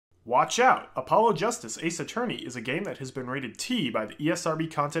Watch out! Apollo Justice Ace Attorney is a game that has been rated T by the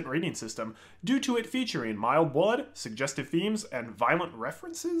ESRB content rating system due to it featuring mild blood, suggestive themes, and violent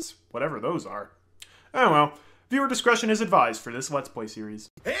references? Whatever those are. Oh well, viewer discretion is advised for this Let's Play series.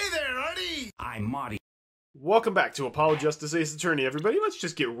 Hey there, Artie! I'm Marty. Welcome back to Apollo Justice Ace Attorney, everybody. Let's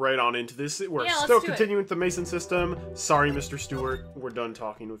just get right on into this. We're Yeah, let's still do it. continuing with the Mason system. Sorry, Mr. Stewart. We're done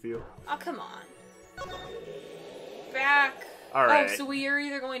talking with you. Oh, come on. Back. Alright. Oh, so we are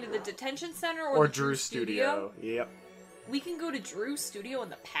either going to the detention center or the Drew Studio. Yep. We can go to Drew's studio in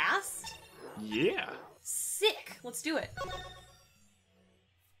the past? Yeah. Sick. Let's do it.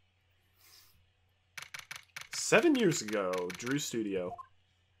 7 years ago, Drew Studio.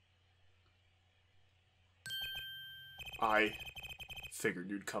 I figured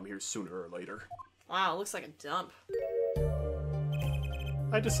you'd come here sooner or later. Wow, it looks like a dump.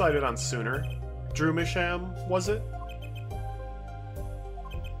 I decided on sooner. Drew Misham, was it?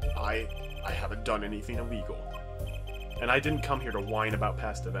 I haven't done anything illegal. And I didn't come here to whine about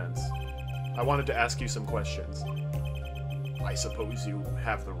past events. I wanted to ask you some questions. I suppose you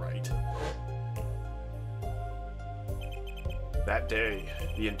have the right. That day,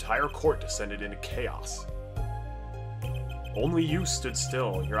 the entire court descended into chaos. Only you stood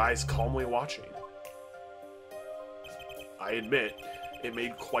still, your eyes calmly watching. I admit, it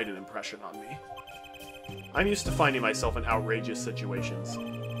made quite an impression on me. I'm used to finding myself in outrageous situations.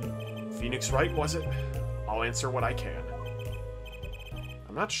 Phoenix Wright, was it? I'll answer what I can.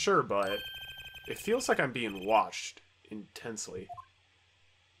 I'm not sure, but it feels like I'm being watched intensely.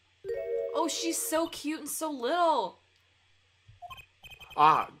 Oh, she's so cute and so little.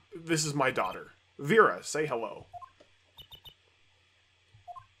 Ah, this is my daughter. Vera, say hello.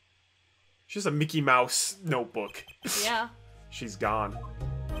 She has a Mickey Mouse notebook. Yeah. She's gone.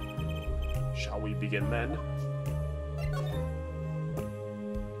 Shall we begin then?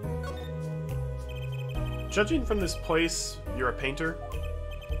 Judging from this place, you're a painter?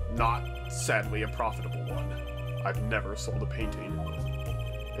 Not, sadly, a profitable one. I've never sold a painting.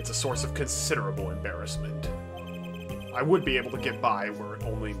 It's a source of considerable embarrassment. I would be able to get by were it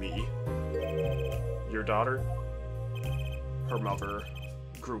only me. Your daughter? Her mother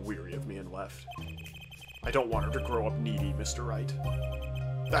grew weary of me and left. I don't want her to grow up needy, Mr. Wright.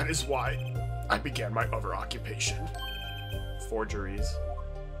 That is why I began my other occupation. Forgeries.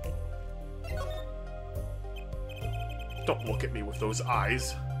 Don't look at me with those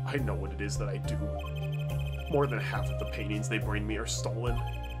eyes. I know what it is that I do. More than half of the paintings they bring me are stolen.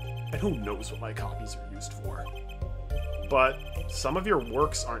 And who knows what my copies are used for. But some of your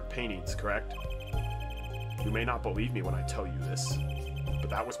works aren't paintings, correct? You may not believe me when I tell you this, but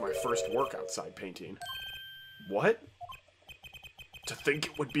that was my first work outside painting. What? To think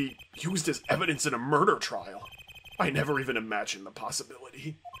it would be used as evidence in a murder trial. I never even imagined the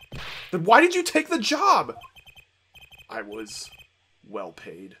possibility. Then why did you take the job? I was well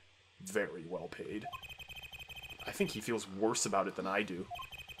paid. Very well paid. I think he feels worse about it than I do.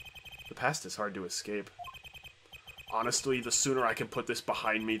 The past is hard to escape. Honestly, the sooner I can put this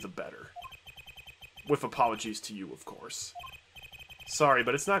behind me, the better. With apologies to you, of course. Sorry,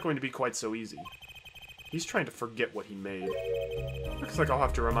 but it's not going to be quite so easy. He's trying to forget what he made. Looks like I'll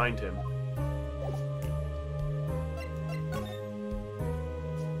have to remind him.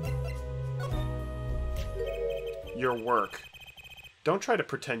 Your work. Don't try to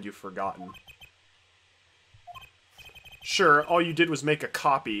pretend you've forgotten. Sure, all you did was make a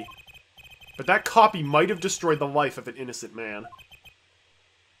copy, but that copy might have destroyed the life of an innocent man.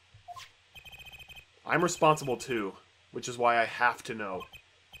 I'm responsible too, which is why I have to know.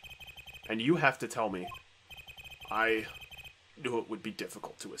 And you have to tell me. I knew it would be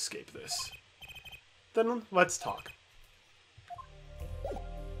difficult to escape this. Then let's talk.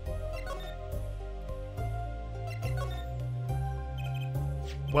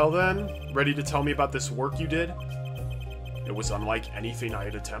 Well then, ready to tell me about this work you did? It was unlike anything I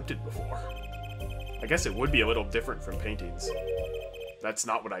had attempted before. I guess it would be a little different from paintings. That's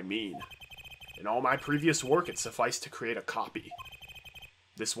not what I mean. In all my previous work, it sufficed to create a copy.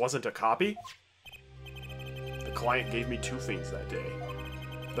 This wasn't a copy? The client gave me two things that day.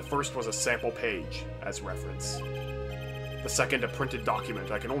 The first was a sample page, as reference. The second, a printed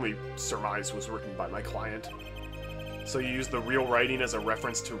document I can only surmise was written by my client. So you used the real writing as a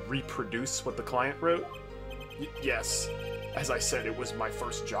reference to reproduce what the client wrote? Yes. As I said, it was my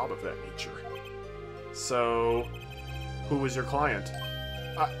first job of that nature. So, who was your client?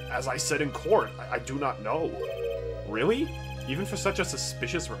 As I said in court, I do not know. Really? Even for such a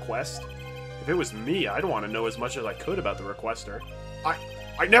suspicious request? If it was me, I'd want to know as much as I could about the requester.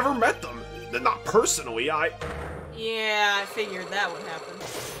 I never met them. Not personally, Yeah, I figured that would happen.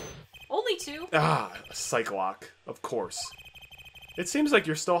 to? Ah, a Psycholock, of course. It seems like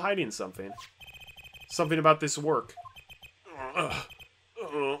you're still hiding something. Something about this work.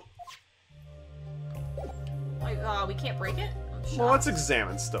 Like, we can't break it? I'm shocked. Well, let's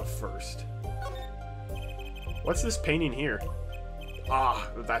examine stuff first. What's this painting here? Ah,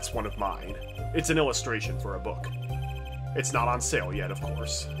 that's one of mine. It's an illustration for a book. It's not on sale yet, of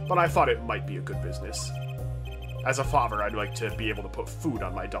course, but I thought it might be a good business. As a father, I'd like to be able to put food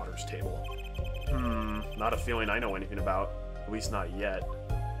on my daughter's table. Not a feeling I know anything about. At least not yet.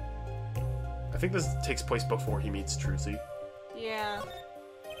 I think this takes place before he meets Trucy. Yeah.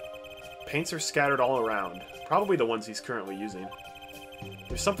 Paints are scattered all around, probably the ones he's currently using.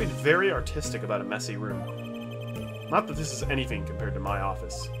 There's something very artistic about a messy room. Not that this is anything compared to my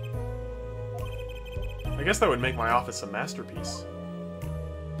office. I guess that would make my office a masterpiece.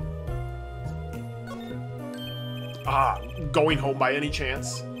 Ah, going home by any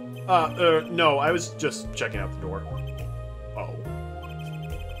chance? No, I was just checking out the door. Oh.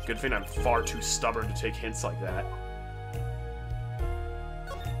 Good thing I'm far too stubborn to take hints like that.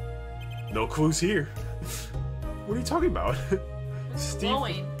 No clues here. What are you talking about? It's Steve-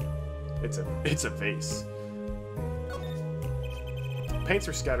 glowing. It's a vase. Paints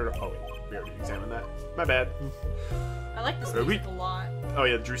are scattered. Oh, wait, we already examined that. My bad. I like this Are we- music a lot. Oh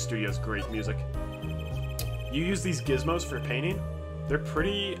yeah, Drew Studio's great music. You use these gizmos for painting? They're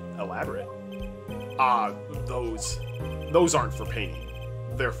pretty elaborate. Ah, those aren't for painting.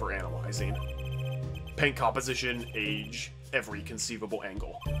 They're for analyzing. Paint composition, age, every conceivable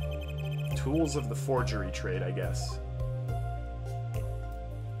angle. Tools of the forgery trade, I guess.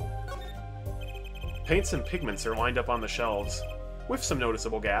 Paints and pigments are lined up on the shelves, with some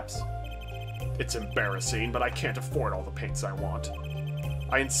noticeable gaps. It's embarrassing, but I can't afford all the paints I want.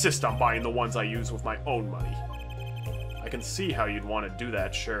 I insist on buying the ones I use with my own money. I can see how you'd want to do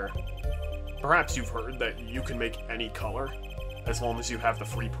that, sure. Perhaps you've heard that you can make any color, as long as you have the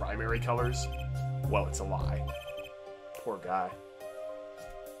free primary colors. Well, it's a lie. Poor guy.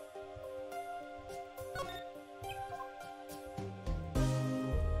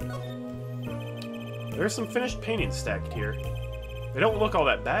 There's some finished paintings stacked here. They don't look all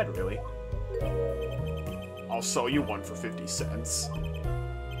that bad, really. I'll sell you one for 50 cents.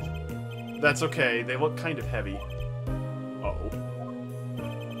 That's okay, they look kind of heavy. Uh-oh.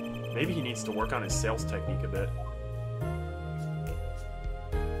 Maybe he needs to work on his sales technique a bit.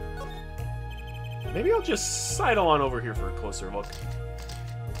 Maybe I'll just sidle on over here for a closer look.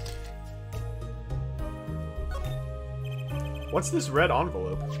 What's this red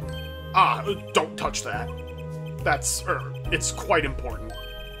envelope? Ah, don't touch that. It's quite important.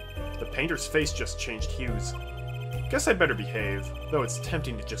 The painter's face just changed hues. Guess I'd better behave, though it's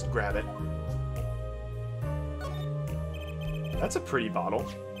tempting to just grab it. That's a pretty bottle.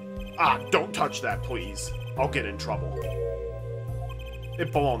 Ah, don't touch that, please. I'll get in trouble.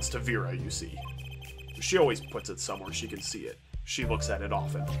 It belongs to Vera, you see. She always puts it somewhere she can see it. She looks at it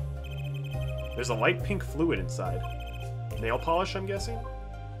often. There's a light pink fluid inside. Nail polish, I'm guessing?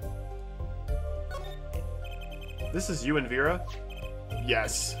 This is you and Vera?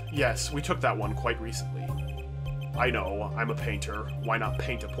 Yes, we took that one quite recently. I know, I'm a painter. Why not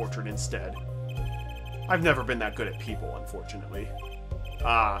paint a portrait instead? I've never been that good at people, unfortunately.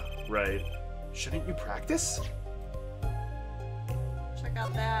 Ah, right. Shouldn't you practice? Check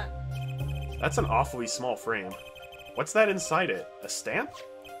out that. That's an awfully small frame. What's that inside it? A stamp?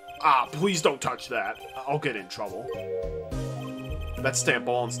 Ah, please don't touch that. I'll get in trouble. That stamp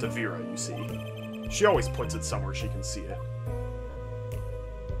belongs to Vera, you see. She always puts it somewhere she can see it.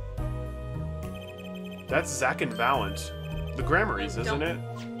 That's Zack and Valent. The Grammarys, isn't it?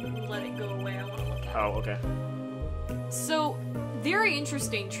 Let it go away. I want to look at it. Oh, okay. So, very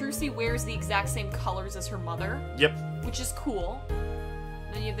interesting. Trucy wears the exact same colors as her mother, Yep. which is cool.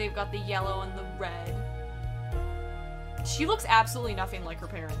 Then they've got the yellow and the red. She looks absolutely nothing like her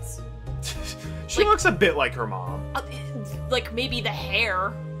parents. She looks a bit like her mom. Like, maybe the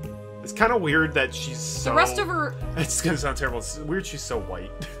hair. It's kind of weird that she's so... The rest of her... It's gonna sound terrible. It's weird she's so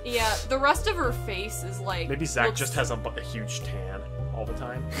white. Yeah, the rest of her face is like... Maybe Zack looks- just has a huge tan all the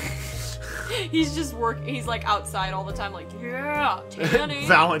time. He's just he's like outside all the time, like, yeah, tanning.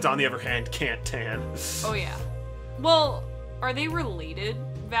 Valent, on the other hand, can't tan. Oh, yeah. Well, are they related,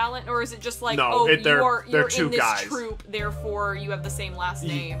 Valent? Or is it just like, No, they're you're two in this guys. troupe, therefore you have the same last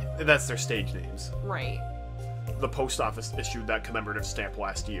name? That's their stage names. Right. The post office issued that commemorative stamp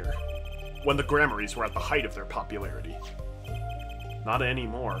last year, when the Grammarys were at the height of their popularity. Not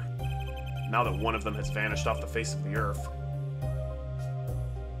anymore, now that one of them has vanished off the face of the earth.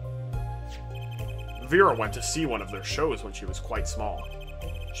 Vera went to see one of their shows when she was quite small.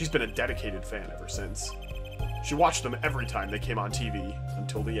 She's been a dedicated fan ever since. She watched them every time they came on TV,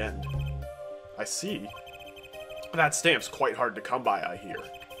 until the end. I see. That stamp's quite hard to come by, I hear.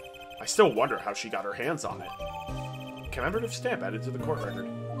 I still wonder how she got her hands on it. Commemorative stamp added to the court record.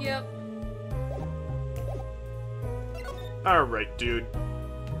 Yep. Alright, dude.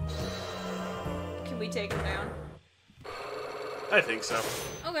 Can we take him down? I think so.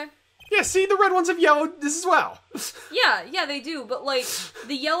 Okay. Yeah, see, the red ones have yellowed this as well. Yeah, they do, but like,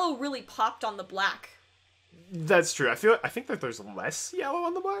 the yellow really popped on the black. That's true. I think that there's less yellow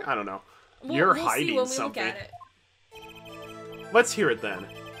on the black. I don't know. We'll hiding see when we something. look at it. Let's hear it then.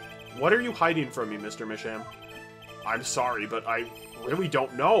 What are you hiding from me, Mr. Misham? I'm sorry, but I really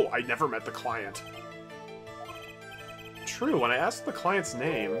don't know. I never met the client. True, when I asked the client's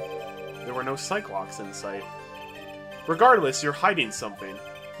name, there were no Cyclops in sight. Regardless, you're hiding something.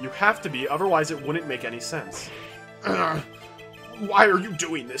 You have to be, otherwise it wouldn't make any sense. Why are you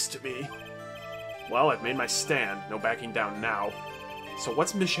doing this to me? Well, I've made my stand, no backing down now. So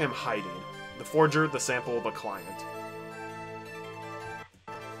what's Misham hiding? The forger, the sample, the client?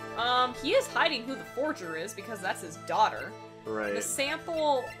 He is hiding who the forger is because that's his daughter. Right. The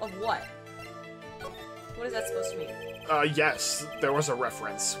sample of what? What is that supposed to mean? Yes, there was a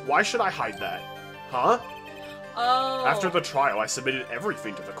reference. Why should I hide that? Huh? Oh. After the trial, I submitted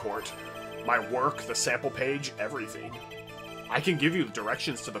everything to the court. My work, the sample page, everything. I can give you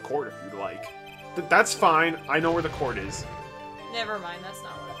directions to the court if you'd like. That's fine. I know where the court is. Never mind, that's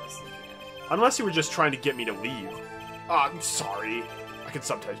not what I was thinking of. Unless you were just trying to get me to leave. I'm sorry. I can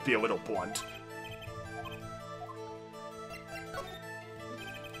sometimes be a little blunt.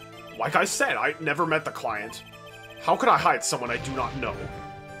 Like I said, I never met the client. How could I hide someone I do not know?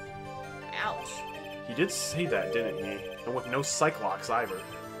 Ouch. He did say that, didn't he? And with no Cyclops either.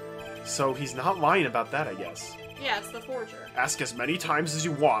 So he's not lying about that, I guess. Yeah, it's the forger. Ask as many times as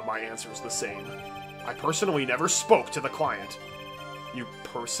you want, my answer's the same. I personally never spoke to the client. You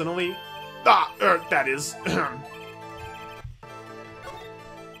personally? That is...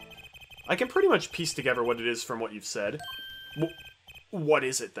 I can pretty much piece together what it is from what you've said. What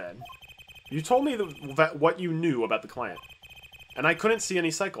is it, then? You told me that what you knew about the client. And I couldn't see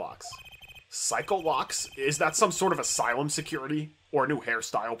any Cyclops. Psycholox? Is that some sort of asylum security? Or a new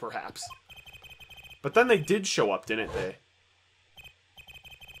hairstyle, perhaps? But then they did show up, didn't they?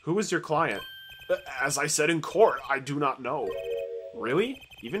 Who was your client? As I said in court, I do not know. Really?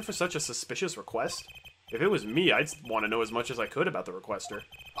 Even for such a suspicious request? If it was me, I'd want to know as much as I could about the requester.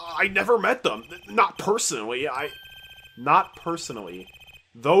 I never met them. Not personally. Not personally.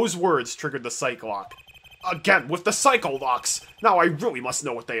 Those words triggered the Psycholock. Again, with the Psycholocks! Now I really must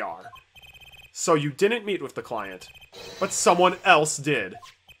know what they are. So you didn't meet with the client, but someone else did.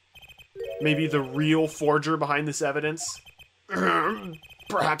 Maybe the real forger behind this evidence?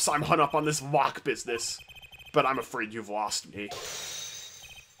 Perhaps I'm hung up on this lock business, but I'm afraid you've lost me.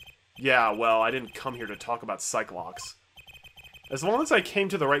 Yeah, well, I didn't come here to talk about Cyclops. As long as I came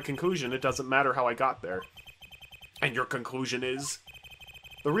to the right conclusion, it doesn't matter how I got there. And your conclusion is?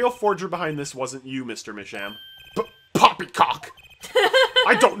 The real forger behind this wasn't you, Mr. Misham. Poppycock!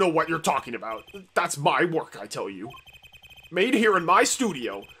 I don't know what you're talking about. That's my work, I tell you. Made here in my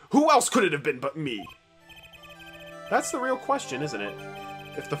studio. Who else could it have been but me? That's the real question, isn't it?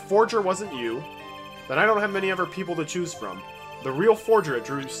 If the forger wasn't you, then I don't have many other people to choose from. The real forger at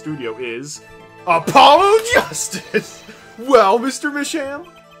Drew's studio is... Apollo Justice! Well, Mr. Misham?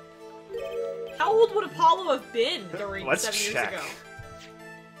 How old would Apollo have been during Let's 7 years check. ago?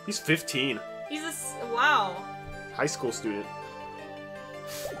 He's 15. He's wow. High school student.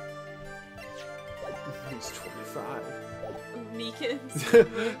 He's 25.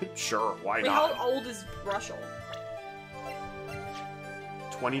 Meekins. Sure, why Wait, not? how old is Rushel?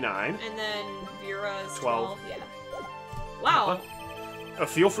 29. And then Vera is 12. 12. Yeah. Wow.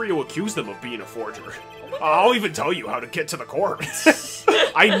 Feel free to accuse them of being a forger. I'll even tell you how to get to the court.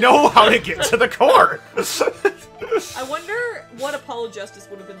 I know how to get to the court! I wonder what Apollo Justice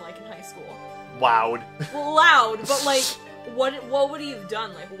would have been like in high school. Loud. Well, loud, but like, what would he have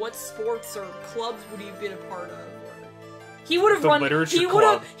done? Like, what sports or clubs would he have been a part of? He would have run. He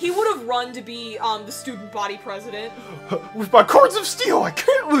would have run to be the student body president. With my cords of steel, I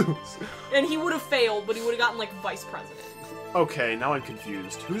can't lose. And he would have failed, but he would have gotten like vice president. Okay, now I'm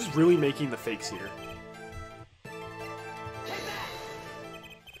confused. Who's really making the fakes here?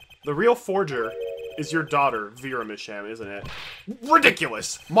 The real forger is your daughter, Vera Misham, isn't it?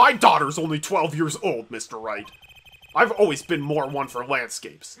 Ridiculous! My daughter's only 12 years old, Mr. Wright. I've always been more one for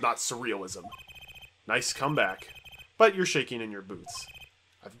landscapes, not surrealism. Nice comeback. But you're shaking in your boots.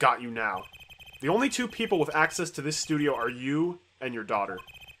 I've got you now. The only two people with access to this studio are you and your daughter.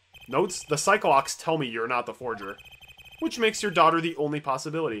 Notes, the Psycho-Locks tell me you're not the forger, which makes your daughter the only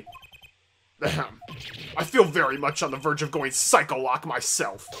possibility. Ahem. I feel very much on the verge of going Psycho-Lock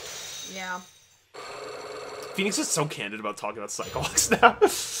myself. Yeah. Phoenix is so candid about talking about Psycho-Locks now.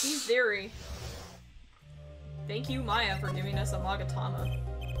 He's very. Thank you, Maya, for giving us a Magatama.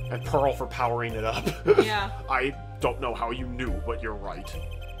 And Pearl for powering it up. Yeah. I don't know how you knew, but you're right.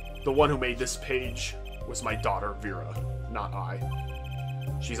 The one who made this page was my daughter, Vera, not I.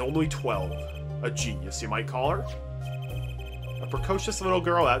 She's only 12. A genius, you might call her. A precocious little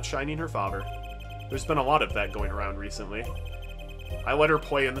girl outshining her father. There's been a lot of that going around recently. I let her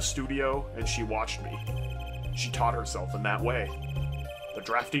play in the studio, and she watched me. She taught herself in that way. The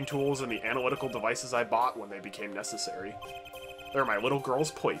drafting tools and the analytical devices I bought when they became necessary. They're my little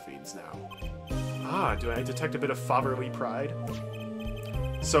girl's playthings now. Ah, do I detect a bit of fatherly pride?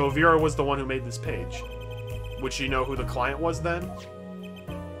 So Vera was the one who made this page. Would she know who the client was then?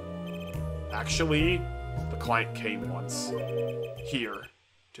 Actually, the client came once. Here,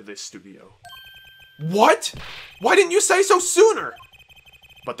 to this studio. What? Why didn't you say so sooner?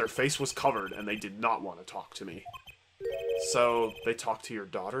 But their face was covered and they did not want to talk to me. So, they talked to your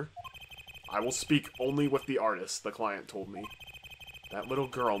daughter? I will speak only with the artist, the client told me. That little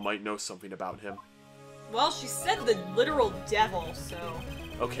girl might know something about him. Well, she said the literal devil, so...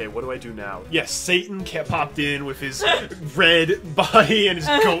 Okay, what do I do now? Yes, Satan popped in with his red body and his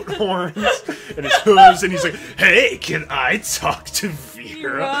goat horns and his hooves, and he's like, "Hey, can I talk to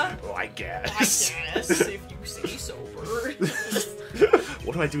Vera?" Oh, I guess. I guess, if you say so, bird.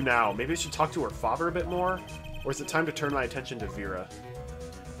 What do I do now? Maybe I should talk to her father a bit more? Or is it time to turn my attention to Vera?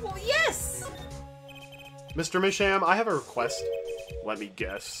 Well, yes! Mr. Misham, I have a request. Let me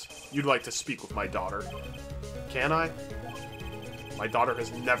guess. You'd like to speak with my daughter. Can I? My daughter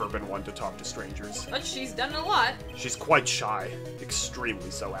has never been one to talk to strangers. But she's done a lot. She's quite shy.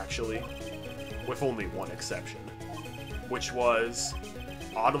 Extremely so, actually. With only one exception. Which was,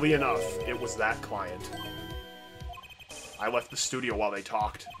 oddly enough, it was that client. I left the studio while they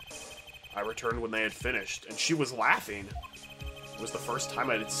talked. I returned when they had finished, and she was laughing. It was the first time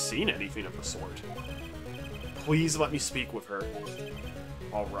I had seen anything of the sort. Please let me speak with her.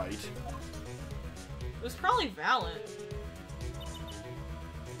 Alright. It was probably Valent.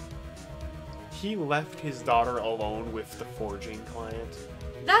 He left his daughter alone with the forging client.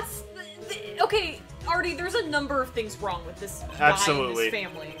 That's... okay, Artie, there's a number of things wrong with this guy and his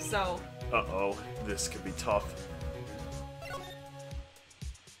family, so... Uh-oh, this could be tough.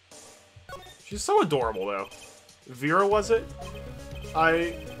 She's so adorable, though. Vera, was it?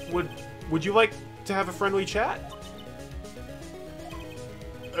 Would you like to have a friendly chat?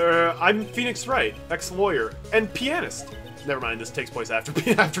 I'm Phoenix Wright, ex-lawyer, and pianist. Never mind, this takes place after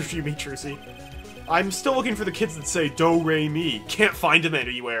you meet Trucy. I'm still looking for the kids that say do, re, mi. Can't find them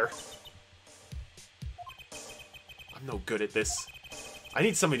anywhere. I'm no good at this. I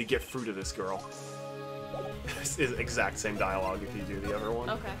need somebody to get through to this girl. This is exact same dialogue if you do the other one.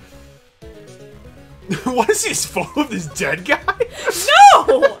 Okay. What is his photo of this dead guy?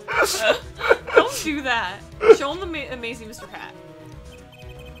 No! Don't do that. Show him the Amazing Mr. Pat.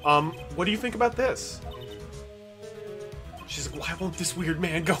 What do you think about this? She's like, why won't this weird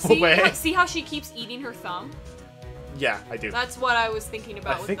man go away? See how she keeps eating her thumb? Yeah, I do. That's what I was thinking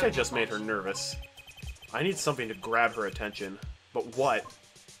about. I think I just made her nervous. I need something to grab her attention. But what?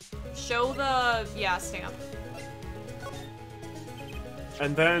 Show the, stamp.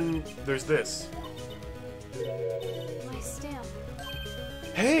 And then there's this. My stamp.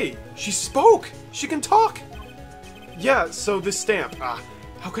 Hey, she spoke! She can talk! Yeah, so this stamp.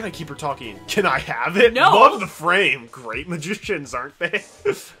 How can I keep her talking? Can I have it? No! Love the frame. Great magicians, aren't they?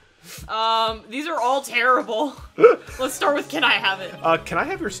 These are all terrible. Let's start with can I have it? Can I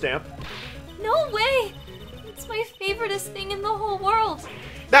have your stamp? No way! It's my favoriteest thing in the whole world.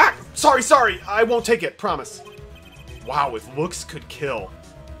 Ah! Sorry, I won't take it, promise. Wow, if looks could kill.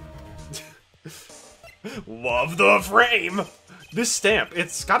 Love the frame! This stamp,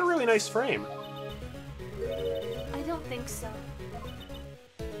 it's got a really nice frame. I don't think so.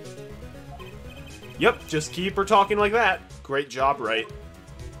 Yep, just keep her talking like that. Great job, Wright.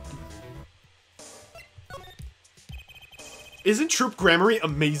 Isn't Troop Gramarye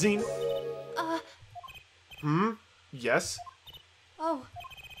amazing? Yes? Oh.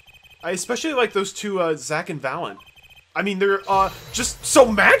 I especially like those two, Zach and Valent. I mean, they're, just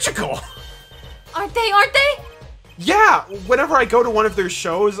so magical! Aren't they? Yeah! Whenever I go to one of their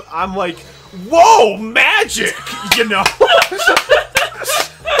shows, I'm like, whoa, magic! You know?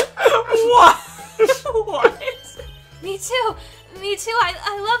 What? What? Me too.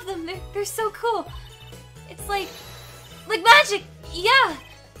 I love them. They're so cool. It's like magic. Yeah.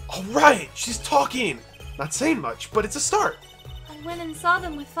 Alright, she's talking! Not saying much, but it's a start. I went and saw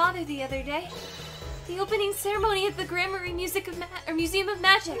them with Father the other day. The opening ceremony at the Gramarye Museum of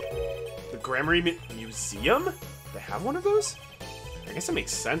Magic. The Gramarye Museum? They have one of those? I guess it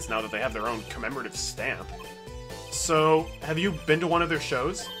makes sense now that they have their own commemorative stamp. So, have you been to one of their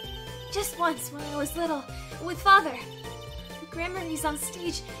shows? Just once when I was little, with Father. The Gramarye's on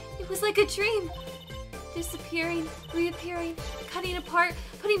stage. It was like a dream. Disappearing, reappearing, cutting apart,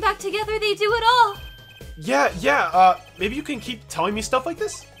 putting back together, they do it all! Yeah, maybe you can keep telling me stuff like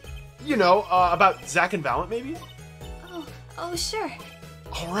this? You know, about Zack and Valent, maybe? Oh, sure.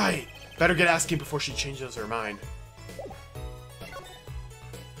 Alright, better get asking before she changes her mind.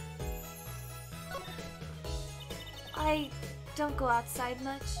 I don't go outside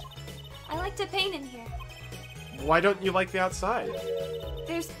much. I like to paint in here. Why don't you like the outside?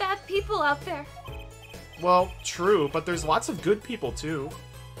 There's bad people out there. Well, true, but there's lots of good people, too.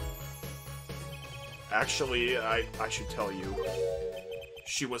 Actually, I should tell you.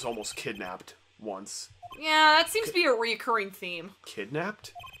 She was almost kidnapped once. Yeah, that seems to be a recurring theme.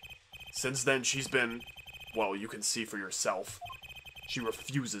 Kidnapped? Since then, she's been... Well, you can see for yourself. She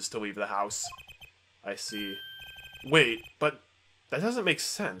refuses to leave the house. I see. Wait, but that doesn't make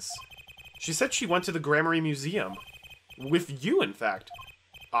sense. She said she went to the Gramarye Museum. With you, in fact.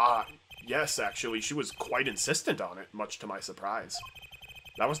 Yes, actually, she was quite insistent on it, much to my surprise.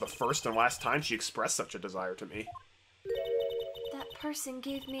 That was the first and last time she expressed such a desire to me. That person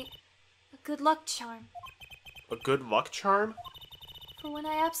gave me a good luck charm. A good luck charm? For when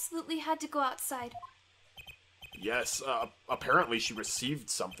I absolutely had to go outside. Yes, apparently she received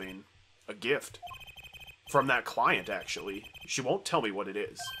something. A gift. From that client, actually. She won't tell me what it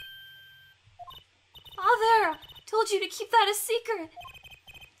is. Father! I told you to keep that a secret!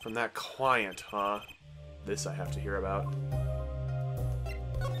 From that client, huh? This I have to hear about.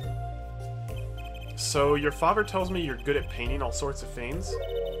 So, your father tells me you're good at painting all sorts of things?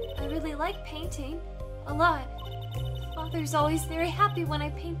 I really like painting. A lot. Father's always very happy when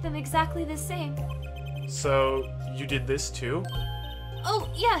I paint them exactly the same. So, you did this too? Oh,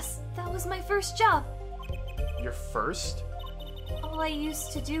 yes! That was my first job. Your first? All I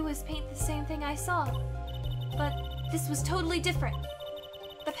used to do was paint the same thing I saw. But this was totally different.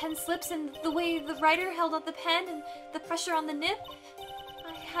 The pen slips and the way the writer held up the pen and the pressure on the nib.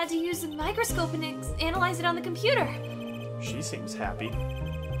 I had to use a microscope and analyze it on the computer. She seems happy.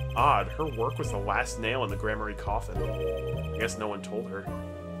 Odd, her work was the last nail in the Gramarye coffin. I guess no one told her.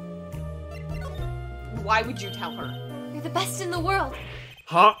 Why would you tell her? You're the best in the world.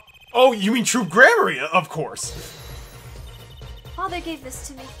 Huh? Oh, you mean True Gramarye, of course! Father gave this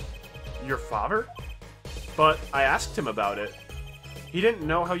to me. Your father? But I asked him about it. He didn't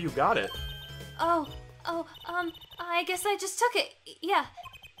know how you got it. I guess I just took it. Yeah.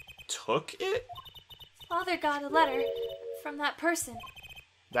 Took it? Father got a letter from that person.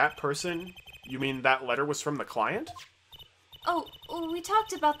 That person? You mean that letter was from the client? Oh, we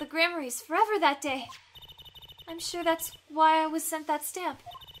talked about the Gramaryes forever that day. I'm sure that's why I was sent that stamp.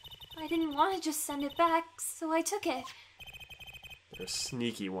 I didn't want to just send it back, so I took it. They're a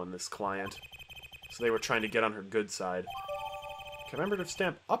sneaky one, this client. So they were trying to get on her good side. Commemorative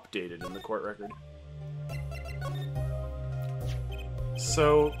stamp updated in the court record.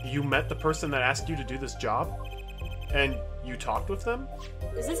 So, you met the person that asked you to do this job? And you talked with them?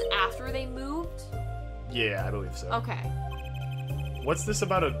 Is this after they moved? Yeah, I believe so. Okay. What's this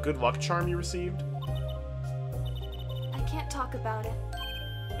about a good luck charm you received? I can't talk about it.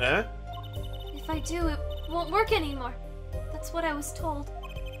 Eh? If I do, it won't work anymore. That's what I was told.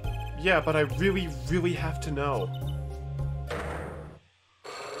 Yeah, but I really, really have to know.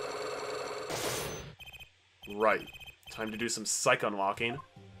 Right. Time to do some psych unlocking.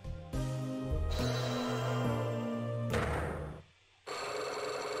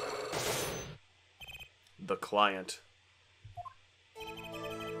 The client.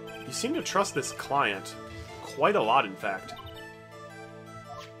 You seem to trust this client. Quite a lot, in fact.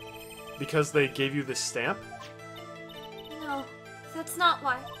 Because they gave you this stamp? No, that's not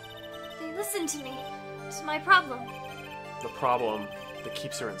why. They listened to me. To my problem. The problem that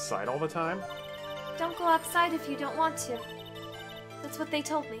keeps her inside all the time? Don't go outside if you don't want to. That's what they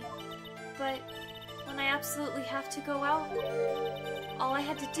told me. But when I absolutely have to go out, all I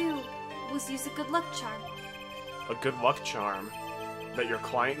had to do was use a good luck charm. A good luck charm that your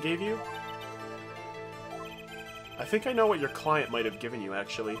client gave you? I think I know what your client might have given you,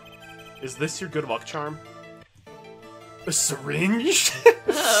 actually. Is this your good luck charm? A syringe?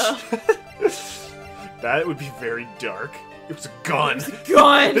 That would be very dark. It was a gun. It was a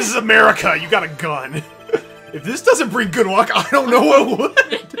gun! This is America! You got a gun! If this doesn't bring good luck, I don't know what would.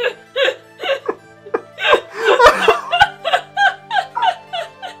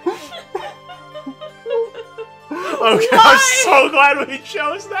 Okay, I'm so glad we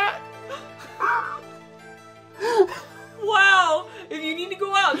chose that. Wow! If you need to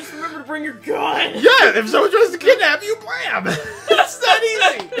go out, just remember to bring your gun. Yeah, if someone tries to kidnap you, blam! It's that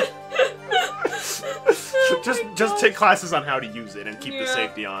easy. Just take classes on how to use it and keep the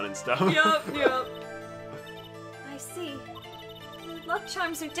safety on and stuff. Yep. I see. Luck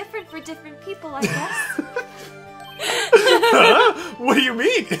charms are different for different people, I guess. Huh? What do you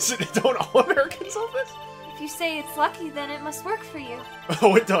mean? Don't all Americans have this? If you say it's lucky, then it must work for you.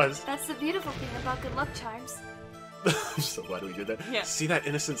 Oh, it does. That's the beautiful thing about good luck charms. I'm so glad we did that. Yeah. See that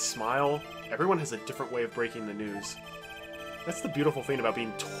innocent smile? Everyone has a different way of breaking the news. That's the beautiful thing about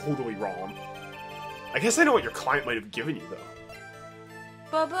being totally wrong. I guess I know what your client might have given you, though.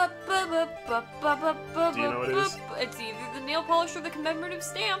 Do you know what it is? It's either the nail polish or the commemorative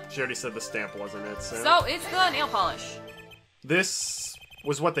stamp. She already said the stamp wasn't it, So it's the nail polish. This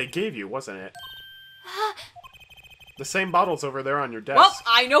was what they gave you, wasn't it? The same bottle's over there on your desk. Well,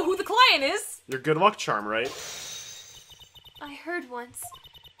 I know who the client is. Your good luck charm, right? I heard once.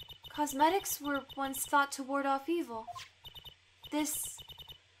 Cosmetics were once thought to ward off evil. This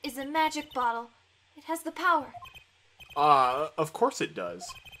is a magic bottle. It has the power. Of course it does.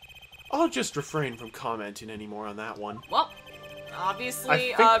 I'll just refrain from commenting anymore on that one. Well,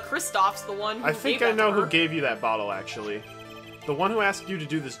 obviously, Kristoff's the one who I think I know who gave you that bottle, actually. The one who asked you to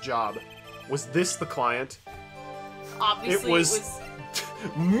do this job. Was this the client? Obviously, it was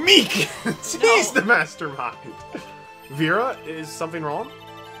Meek! He's the mastermind! Vera, is something wrong?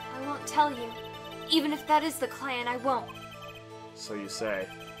 I won't tell you. Even if that is the client, I won't. So you say.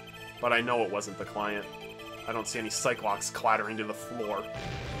 But I know it wasn't the client. I don't see any Cyclops clattering to the floor.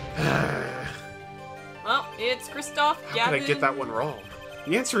 Well, it's Kristoff, Gavin... How could I get that one wrong?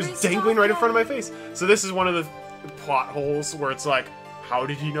 The answer is dangling right in front of my face. So this is one of the plot holes where it's like, how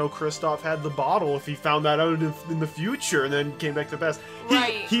did he know Kristoff had the bottle if he found that out in the future and then came back to the past?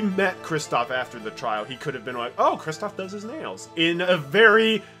 Right. He met Kristoff after the trial. He could have been like, oh, Kristoff does his nails. In a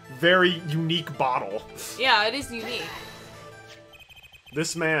very, very unique bottle. Yeah, it is unique.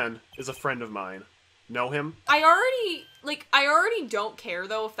 This man is a friend of mine. Know him? I already don't care,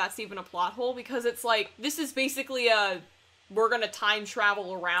 though, if that's even a plot hole, because it's like, this is basically we're gonna time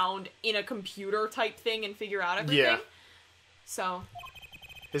travel around in a computer type thing and figure out everything. Yeah. So.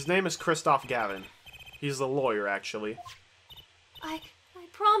 His name is Kristoff Gavin. He's a lawyer, actually. I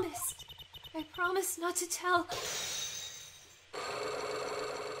promised. I promised not to tell.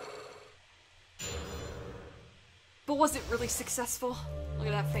 But was it really successful? Look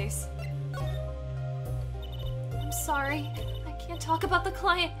at that face. I'm sorry. I can't talk about the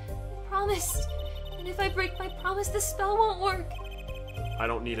client. I promised. And if I break my promise, the spell won't work. I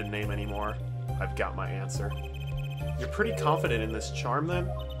don't need a name anymore. I've got my answer. You're pretty confident in this charm, then?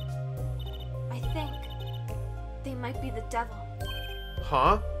 I think they might be the devil.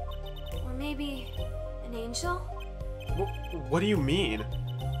 Huh? Or maybe an angel? What do you mean?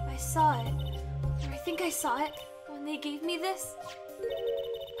 I saw it. Or I think I saw it when they gave me this.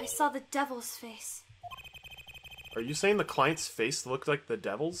 I saw the devil's face. Are you saying the client's face looked like the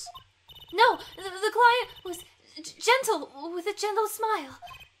devil's? No! The client was gentle, with a gentle smile.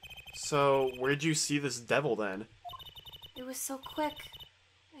 So, where'd you see this devil, then? It was so quick.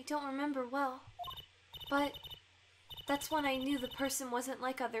 I don't remember well. But that's when I knew the person wasn't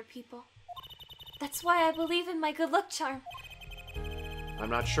like other people. That's why I believe in my good luck charm. I'm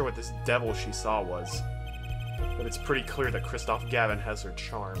not sure what this devil she saw was. But it's pretty clear that Kristoff Gavin has her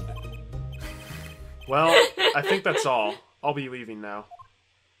charmed. Well, I think that's all. I'll be leaving now.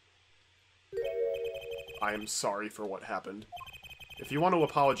 I am sorry for what happened. If you want to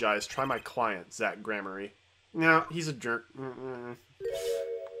apologize, try my client, Zach Gramarye. No, he's a jerk.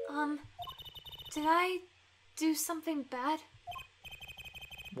 Did I do something bad?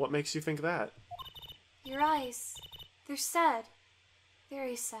 What makes you think that? Your eyes. They're sad.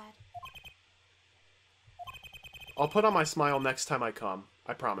 Very sad. I'll put on my smile next time I come.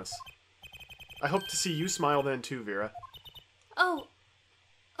 I promise. I hope to see you smile then too, Vera. Oh,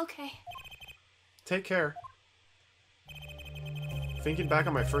 okay. Take care. Thinking back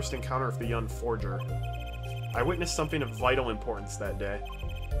on my first encounter with the young forger, I witnessed something of vital importance that day.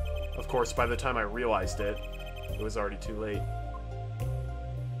 Of course, by the time I realized it, it was already too late.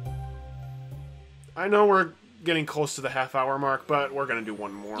 I know we're getting close to the half-hour mark, but we're gonna do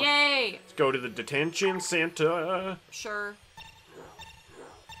one more. Yay! Let's go to the detention center. Sure.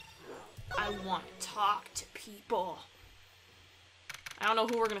 I want to talk to people. I don't know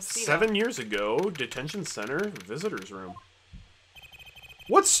who we're gonna see. 7 years ago, detention center, visitors room.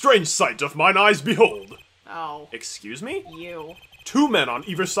 What strange sight doth mine eyes behold? Oh. Excuse me? You. 2 men on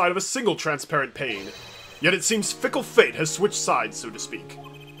either side of a single transparent pane. Yet it seems fickle fate has switched sides, so to speak.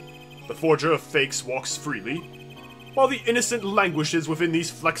 The forger of fakes walks freely, while the innocent languishes within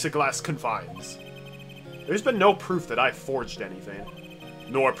these plexiglass confines. There's been no proof that I forged anything,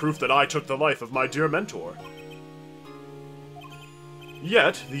 nor proof that I took the life of my dear mentor.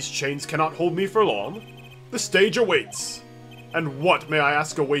 Yet, these chains cannot hold me for long. The stage awaits. And what, may I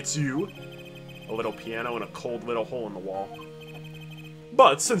ask, awaits you? A little piano and a cold little hole in the wall.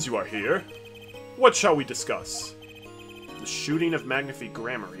 But, since you are here, what shall we discuss? The shooting of Magnify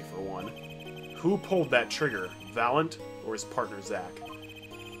Gramarye, for one. Who pulled that trigger, Valant or his partner Zack?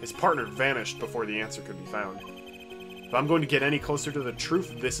 His partner vanished before the answer could be found. If I'm going to get any closer to the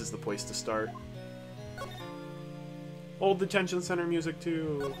truth, this is the place to start. Old detention center music,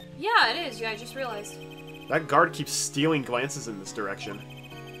 too. Yeah, it is. Yeah, I just realized. That guard keeps stealing glances in this direction,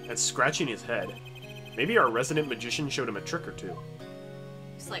 and scratching his head. Maybe our resident magician showed him a trick or two.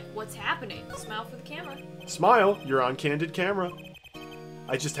 It's like, what's happening? Smile for the camera. Smile, you're on candid camera.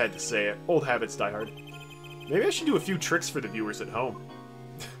 I just had to say it. Old habits die hard. Maybe I should do a few tricks for the viewers at home.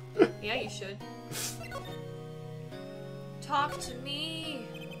 Yeah, you should. Talk to me.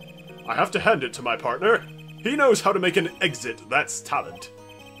 I have to hand it to my partner. He knows how to make an exit, that's talent.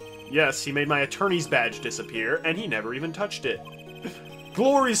 Yes, he made my attorney's badge disappear, and he never even touched it.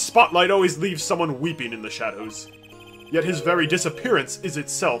 Glory's spotlight always leaves someone weeping in the shadows. Yet his very disappearance is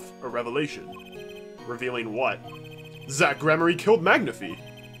itself a revelation. Revealing what? Zack Gramarye killed Magnify.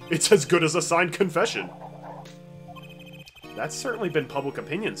 It's as good as a signed confession. That's certainly been public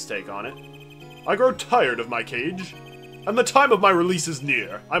opinion's take on it. I grow tired of my cage, and the time of my release is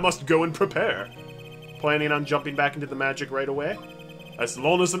near. I must go and prepare. Planning on jumping back into the magic right away? As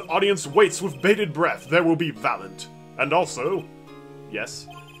long as an audience waits with bated breath, there will be Valant. And also, yes,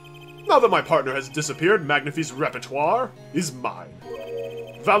 now that my partner has disappeared, Magnify's repertoire is mine.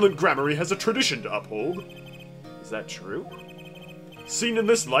 Valant Gramarye has a tradition to uphold. Is that true? Seen in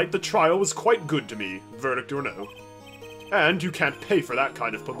this light, the trial was quite good to me, verdict or no. And you can't pay for that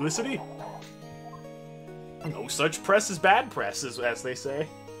kind of publicity. No such press is bad press, as they say.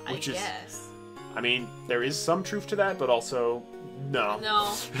 I guess. I mean, there is some truth to that, but also, no.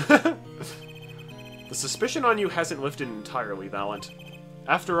 No. The suspicion on you hasn't lifted entirely, Valant.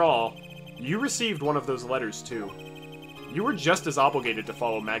 After all, you received one of those letters, too. You were just as obligated to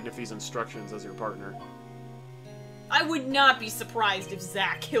follow Magnify's instructions as your partner. I would not be surprised if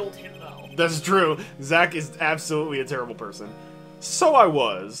Zack killed him, though. That's true. Zack is absolutely a terrible person. So I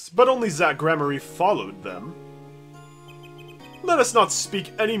was, but only Zack Gramarye followed them. Let us not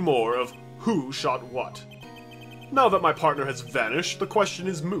speak any more of who shot what. Now that my partner has vanished, the question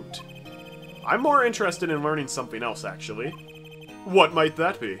is moot. I'm more interested in learning something else, actually. What might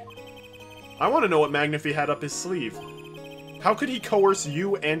that be? I want to know what Magnify had up his sleeve. How could he coerce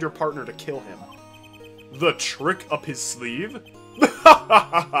you and your partner to kill him? The trick up his sleeve?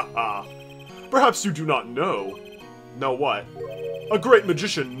 Perhaps you do not know. Know what? A great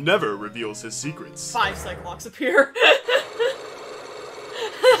magician never reveals his secrets. 5 Cyclops appear.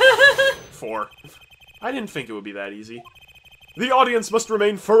 4. I didn't think it would be that easy. The audience must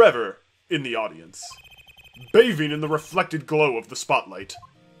remain forever in the audience, bathing in the reflected glow of the spotlight.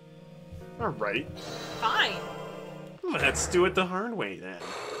 Alright. Fine. Let's do it the hard way, then.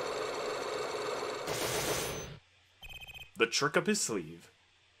 The trick up his sleeve.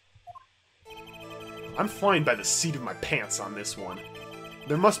 I'm flying by the seat of my pants on this one.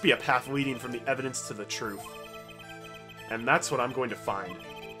 There must be a path leading from the evidence to the truth. And that's what I'm going to find.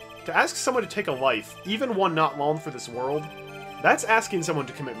 To ask someone to take a life, even one not long for this world, that's asking someone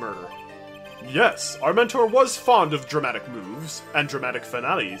to commit murder. Yes, our mentor was fond of dramatic moves and dramatic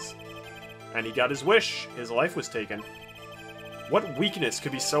finales. And he got his wish. His life was taken. What weakness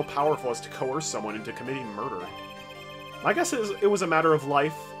could be so powerful as to coerce someone into committing murder? My guess is it was a matter of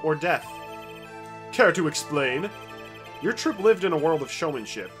life or death. Care to explain? Your troupe lived in a world of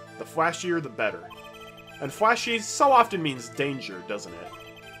showmanship. The flashier, the better. And flashy so often means danger, doesn't it?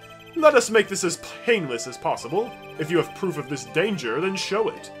 Let us make this as painless as possible. If you have proof of this danger, then show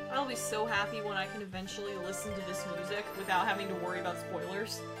it. I'll be so happy when I can eventually listen to this music without having to worry about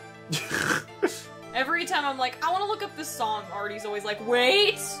spoilers. Every time I'm like, I want to look up this song, Artie's always like,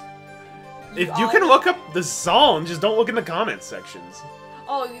 wait! If you can look up the song, just don't look in the comments sections.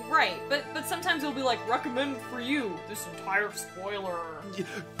 Oh, right, but sometimes it'll be like, recommend for you, this entire spoiler.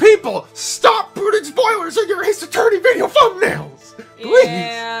 People, stop putting spoilers in your Ace Attorney video thumbnails! Please!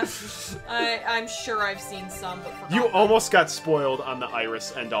 Yeah. I'm sure I've seen some, but forgot. You almost got spoiled on the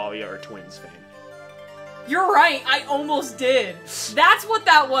Iris and Dahlia are twins thing. You're right, I almost did. That's what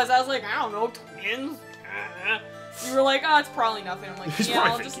that was. I was like, I don't know, twins? You were like, oh, it's probably nothing. I'm like,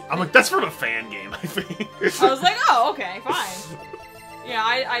 yeah, I'm like, that's from a fan game, I think. I was like, oh, okay, fine. Yeah,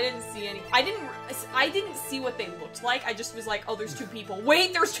 I didn't see any. I didn't see what they looked like. I just was like, oh, there's two people.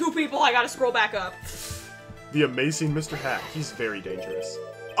 Wait, there's two people. I gotta scroll back up. The amazing Mr. Hat. He's very dangerous.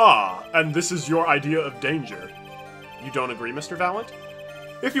 Ah, and this is your idea of danger. You don't agree, Mr. Valent?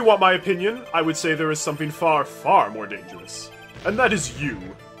 If you want my opinion, I would say there is something far, far more dangerous. And that is you.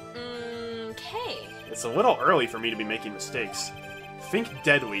 Okay. It's a little early for me to be making mistakes. Think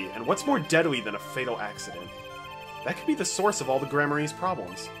deadly, and what's more deadly than a fatal accident? That could be the source of all the Grammarly's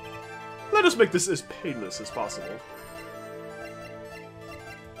problems. Let us make this as painless as possible.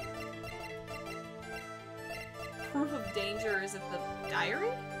 Proof of danger is it the diary?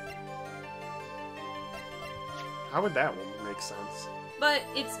 How would that one make sense? But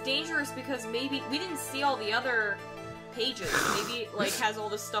it's dangerous because maybe we didn't see all the other pages. Maybe it, like, has all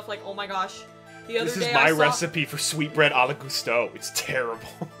this stuff like, oh my gosh, the other day This is my recipe for sweetbread a la Gusteau. It's terrible.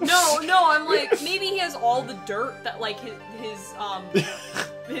 No, I'm like, maybe he has all the dirt that, like,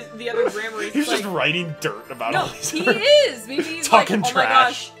 the other grammar. He's like, just writing dirt about all these. No, he is! Maybe he's talking like, oh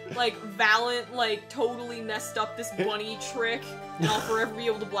trash. my gosh, like, Valent, like, totally messed up this bunny trick, and I'll forever be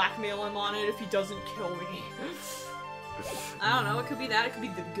able to blackmail him on it if he doesn't kill me. I don't know, it could be that, it could be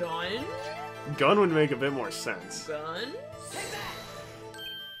the gun. Gun would make a bit more sense. Gun?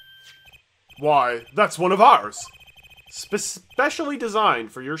 Why, that's one of ours! Specially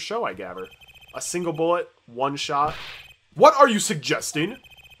designed for your show, I gather. A single bullet, one shot. What are you suggesting?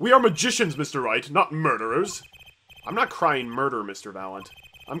 We are magicians, Mr. Wright, not murderers. I'm not crying murder, Mr. Valent.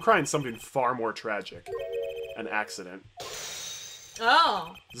 I'm crying something far more tragic. An accident.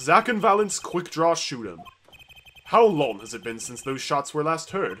 Oh. Zack and Valent's quick draw shoot 'em. How long has it been since those shots were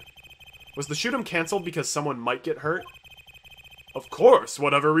last heard? Was the shoot 'em cancelled because someone might get hurt? Of course,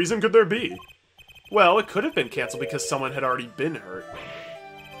 whatever reason could there be? Well, it could have been cancelled because someone had already been hurt.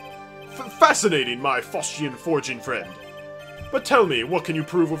 Fascinating, my Faustian forging friend. But tell me, what can you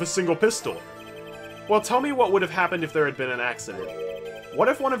prove with a single pistol? Well, tell me what would have happened if there had been an accident. What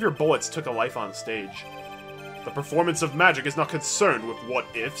if one of your bullets took a life on stage? The performance of magic is not concerned with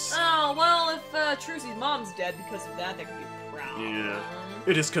what-ifs. Oh, well, if Trucy's mom's dead because of that, that could be a problem. Yeah.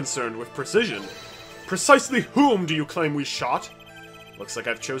 It is concerned with precision. Precisely whom do you claim we shot? Looks like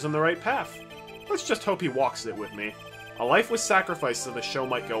I've chosen the right path. Let's just hope he walks it with me. A life was sacrificed so the show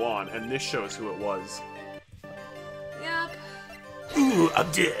might go on, and this shows who it was. Yep. Ooh,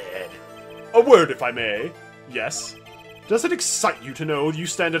 I'm dead. A word, if I may. Yes? Does it excite you to know you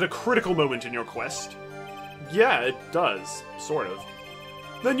stand at a critical moment in your quest? Yeah, it does. Sort of.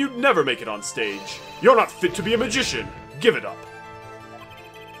 Then you'd never make it on stage. You're not fit to be a magician. Give it up.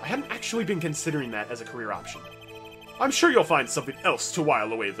 I hadn't actually been considering that as a career option. I'm sure you'll find something else to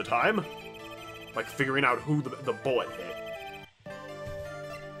while away the time. Like figuring out who the bullet hit.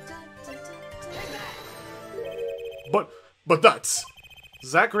 But that's...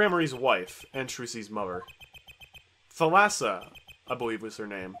 Zack Grammarly's wife and Trucy's mother. Thalassa, I believe was her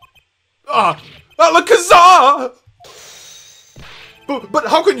name. Alakazam! But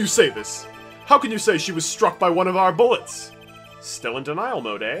how can you say this? How can you say she was struck by one of our bullets? Still in denial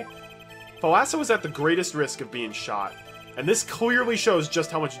mode, eh? Thalassa was at the greatest risk of being shot, and this clearly shows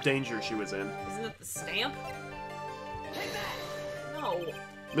just how much danger she was in. Isn't it the stamp? No.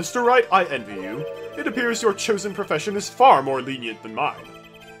 Mr. Wright, I envy you. It appears your chosen profession is far more lenient than mine.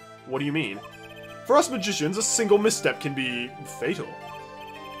 What do you mean? For us magicians, a single misstep can be fatal.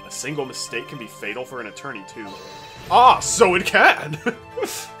 A single mistake can be fatal for an attorney, too. Ah, so it can!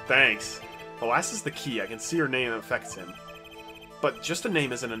 Thanks. Thalassa's the key. I can see her name affects him. But just a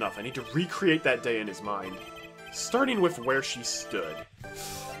name isn't enough. I need to recreate that day in his mind. Starting with where she stood.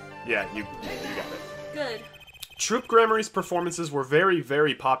 Yeah, you got it. Good. Troupe Grammarly's performances were very,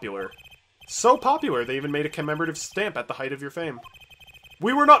 very popular. So popular, they even made a commemorative stamp at the height of your fame.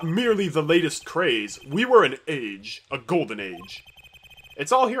 We were not merely the latest craze, we were an age, a golden age.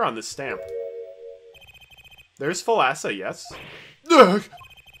 It's all here on this stamp. There's Thalassa, yes? Ugh!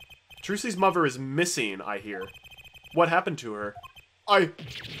 Trucy's mother is missing, I hear. What happened to her? I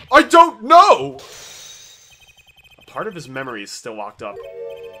don't know! A part of his memory is still locked up.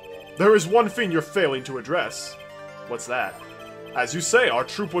 There is one thing you're failing to address. What's that? As you say, our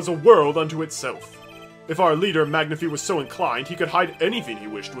troupe was a world unto itself. If our leader, Magnifi, was so inclined, he could hide anything he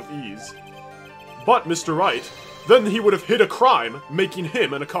wished with ease. But, Mr. Wright, then he would have hid a crime, making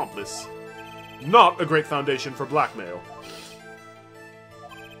him an accomplice. Not a great foundation for blackmail.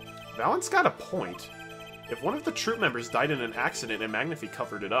 Valent's got a point. If one of the troop members died in an accident and Magnify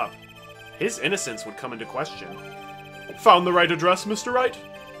covered it up, his innocence would come into question. Found the right address, Mr. Wright?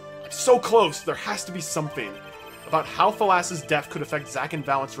 So close, there has to be something about how Falassa's death could affect Zack and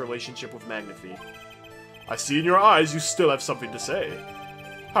Valent's relationship with Magnify. I see in your eyes you still have something to say.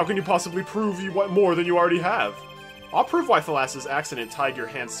 How can you possibly prove you want more than you already have? I'll prove why Falassa's accident tied your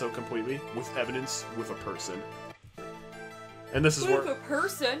hands so completely, with evidence, with a person. And this is where... With a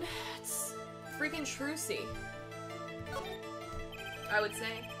person? It's freaking Trucy. I would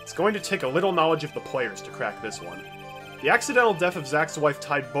say. It's going to take a little knowledge of the players to crack this one. The accidental death of Zack's wife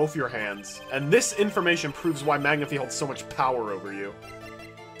tied both your hands, and this information proves why Magnify holds so much power over you.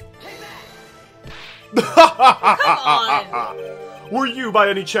 Come on! Were you by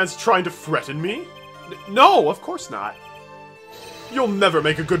any chance trying to threaten me? No, of course not. You'll never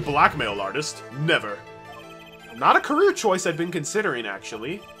make a good blackmail artist. Never. Not a career choice I'd been considering,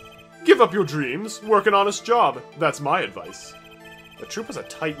 actually. Give up your dreams, work an honest job. That's my advice. The troop is a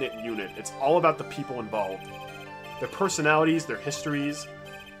tight-knit unit. It's all about the people involved. Their personalities, their histories.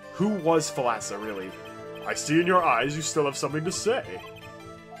 Who was Falassa, really? I see in your eyes you still have something to say.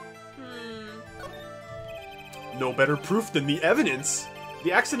 No better proof than the evidence.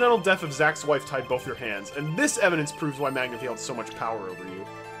 The accidental death of Zack's wife tied both your hands, and this evidence proves why Magnify held so much power over you.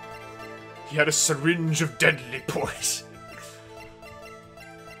 He had a syringe of deadly poison.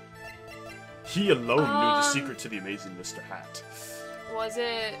 He alone knew the secret to the amazing Mr. Hat. Was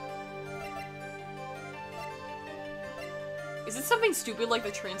it... Is it something stupid like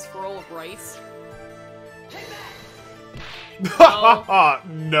the transferal of rights? Ha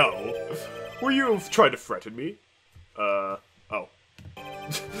no. Were you trying to threaten me? Oh.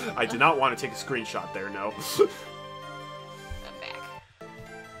 I did not want to take a screenshot there, no. I'm back.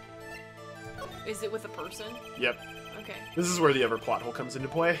 Is it with a person? Yep. Okay. This is where the other plot hole comes into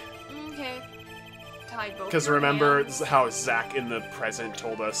play. Okay. Tied both. Because remember how Zack in the present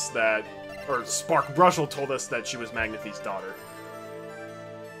told us that, or Spark Brushel told us that she was Magnify's daughter.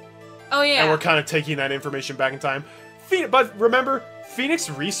 Oh yeah. And we're kind of taking that information back in time. But remember, Phoenix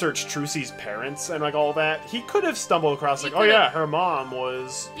researched Trucy's parents and like all that. He could have stumbled across like, oh yeah, her mom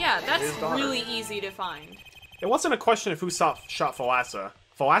was. Yeah, that's really easy to find. It wasn't a question of who shot Falassa.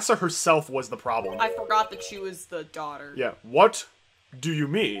 Falassa herself was the problem. I forgot that she was the daughter. Yeah. What do you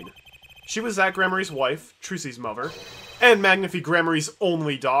mean? She was Zack Gramarye's wife, Trucy's mother, and Magnify Gramarye's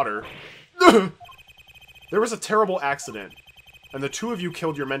only daughter. There was a terrible accident, and the two of you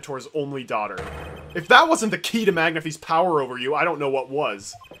killed your mentor's only daughter. If that wasn't the key to Magnify's power over you, I don't know what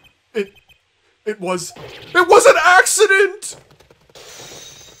was. It was an accident!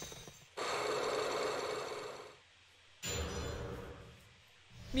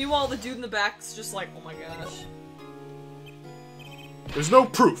 Meanwhile, the dude in the back's just like, oh my gosh. There's no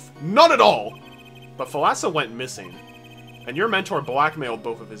proof. None at all! But Falassa went missing, and your mentor blackmailed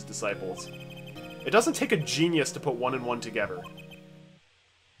both of his disciples. It doesn't take a genius to put one and one together.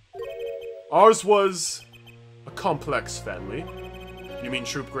 Ours was a complex family. You mean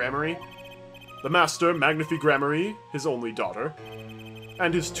Troop Gramarye? The master, Magnify Gramarye, his only daughter,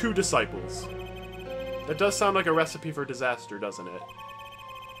 and his two disciples. That does sound like a recipe for disaster, doesn't it?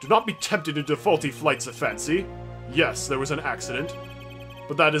 Do not be tempted into faulty flights of fancy. Yes, there was an accident,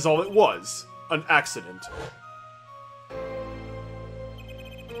 but that is all it was, an accident.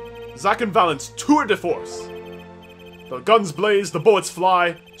 Zack and Valent's tour de force. The guns blaze, the bullets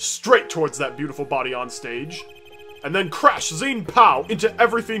fly, straight towards that beautiful body on stage. And then crash Zine Pow into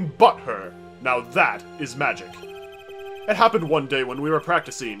everything but her. Now that is magic. It happened one day when we were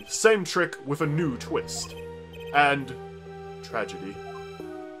practicing, same trick with a new twist. And tragedy.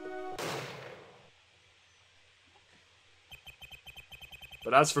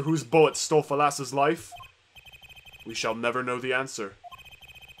 But as for whose bullet stole Falassa's life, we shall never know the answer.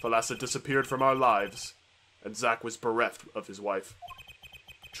 Falassa disappeared from our lives, and Zack was bereft of his wife.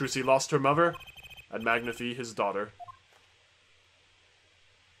 Trucy lost her mother, and Magnify his daughter.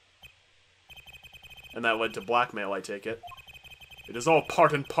 And that led to blackmail, I take it. It is all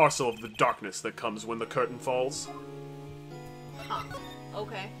part and parcel of the darkness that comes when the curtain falls. Huh.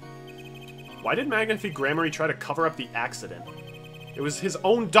 Okay. Why did Magnify Gramarye try to cover up the accident? It was his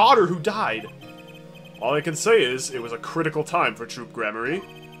own daughter who died. All I can say is, it was a critical time for Troop Gramarye.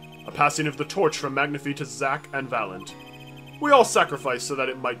 A passing of the torch from Magnify to Zack and Valent. We all sacrificed so that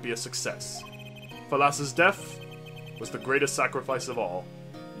it might be a success. Falassa's death was the greatest sacrifice of all.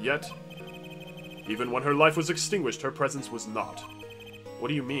 Yet, even when her life was extinguished, her presence was not. What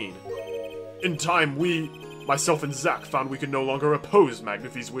do you mean? In time, myself and Zack, found we could no longer oppose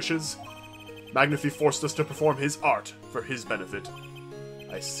Magnify's wishes. Magnify forced us to perform his art for his benefit.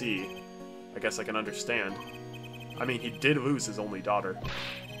 I see. I guess I can understand. I mean, he did lose his only daughter.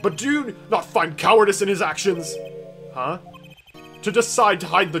 But do you not find cowardice in his actions? Huh? To decide to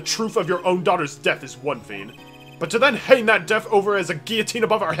hide the truth of your own daughter's death is one thing, but to then hang that death over as a guillotine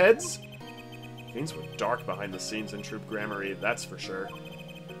above our heads? Things were dark behind the scenes in Troop Gramarye, that's for sure.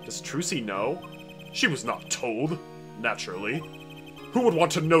 Does Trucy know? She was not told, naturally. Who would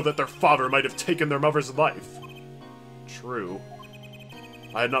want to know that their father might have taken their mother's life? True.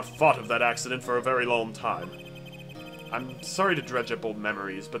 I had not thought of that accident for a very long time. I'm sorry to dredge up old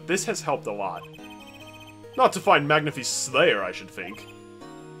memories, but this has helped a lot. Not to find Magnifie's slayer, I should think.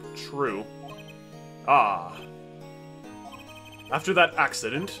 True. Ah. After that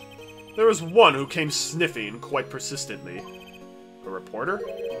accident, there was one who came sniffing quite persistently. A reporter?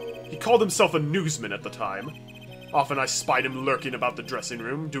 He called himself a newsman at the time. Often I spied him lurking about the dressing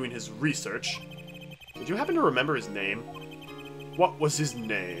room, doing his research. Did you happen to remember his name? What was his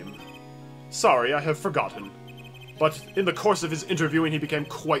name? Sorry, I have forgotten. But in the course of his interviewing, he became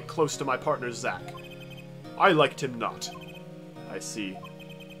quite close to my partner, Zack. I liked him not. I see.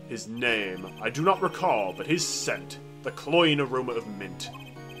 His name, I do not recall, but his scent, the cloying aroma of mint.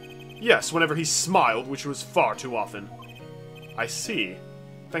 Yes, whenever he smiled, which was far too often. I see.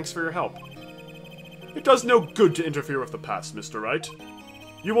 Thanks for your help. It does no good to interfere with the past, Mr. Wright.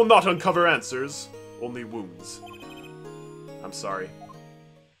 You will not uncover answers, only wounds. I'm sorry.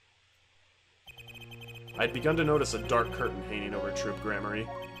 I'd begun to notice a dark curtain hanging over Troop Gramarye,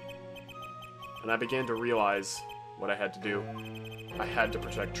 and I began to realize what I had to do. I had to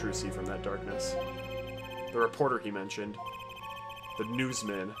protect Trucy from that darkness. The reporter he mentioned, the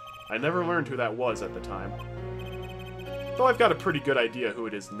newsman, I never learned who that was at the time. Though I've got a pretty good idea who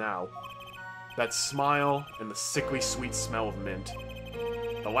it is now. That smile and the sickly sweet smell of mint.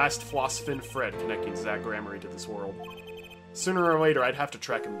 The last Flossfin Fred connecting Zack Gramarye to this world. Sooner or later, I'd have to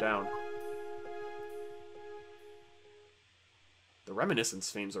track him down. The reminiscence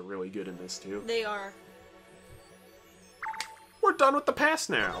themes are really good in this, too. They are. We're done with the past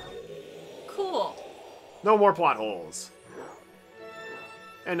now. Cool. No more plot holes.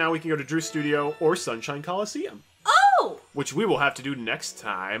 And now we can go to Drew Studio or Sunshine Coliseum. Oh! Which we will have to do next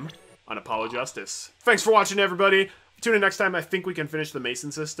time on Apolojustice. Thanks for watching, everybody. Tune in next time. I think we can finish the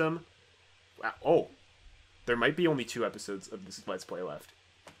Mason system. Wow. Oh. There might be only 2 episodes of this Let's Play left.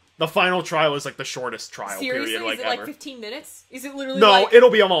 The final trial is like the shortest trial Seriously? period Is it ever. like 15 minutes? Is it literally No, like... it'll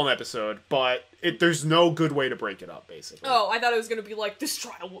be a long episode, but there's no good way to break it up, basically. Oh, I thought it was going to be like, this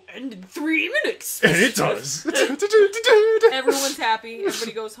trial will end in 3 minutes. And it does. Everyone's happy.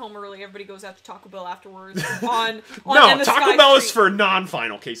 Everybody goes home early. Everybody goes out to Taco Bell afterwards. On No, Emma Taco Sky Bell is Street. for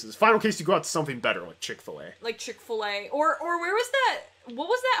non-final cases. Final case, you go out to something better, like Chick-fil-A. Like Chick-fil-A. Or where was that... What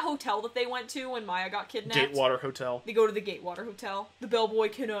was that hotel that they went to when Maya got kidnapped? Gatewater Hotel. They go to the Gatewater Hotel. The bellboy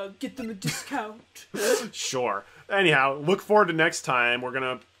can get them a discount. Sure. Anyhow, look forward to next time. We're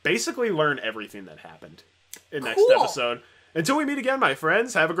gonna basically learn everything that happened in next Cool. episode. Until we meet again, my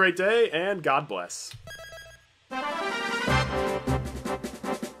friends, have a great day, and God bless.